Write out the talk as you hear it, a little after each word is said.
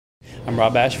I'm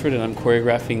Rob Ashford and I'm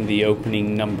choreographing the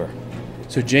opening number.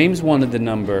 So James wanted the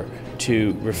number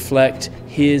to reflect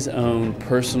his own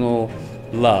personal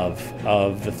love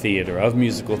of the theater, of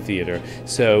musical theater.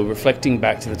 So reflecting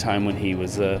back to the time when he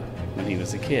was a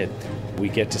kid. We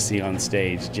get to see on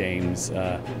stage James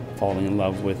falling in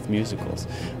love with musicals.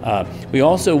 We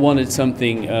also wanted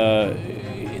something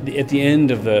at the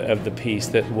end of the piece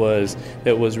that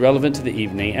was relevant to the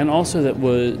evening, and also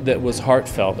that was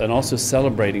heartfelt, and also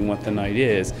celebrating what the night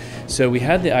is. So we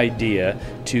had the idea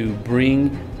to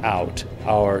bring out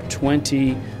our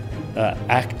 20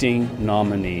 acting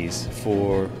nominees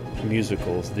for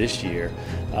musicals this year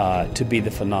to be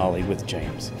the finale with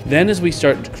James. Then as we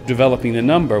start developing the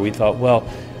number, we thought, well,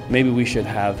 maybe we should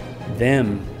have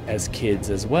them as kids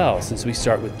as well, since we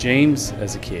start with James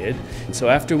as a kid. So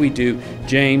after we do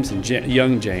James and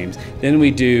young James, then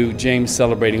we do James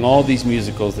celebrating all these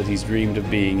musicals that he's dreamed of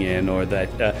being in, or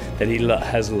that he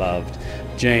has loved.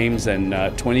 James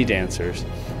and 20 dancers.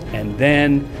 And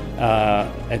then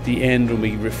at the end, when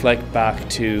we reflect back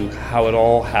to how it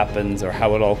all happens, or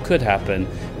how it all could happen,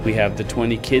 we have the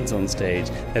 20 kids on stage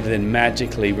that are then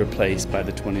magically replaced by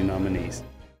the 20 nominees.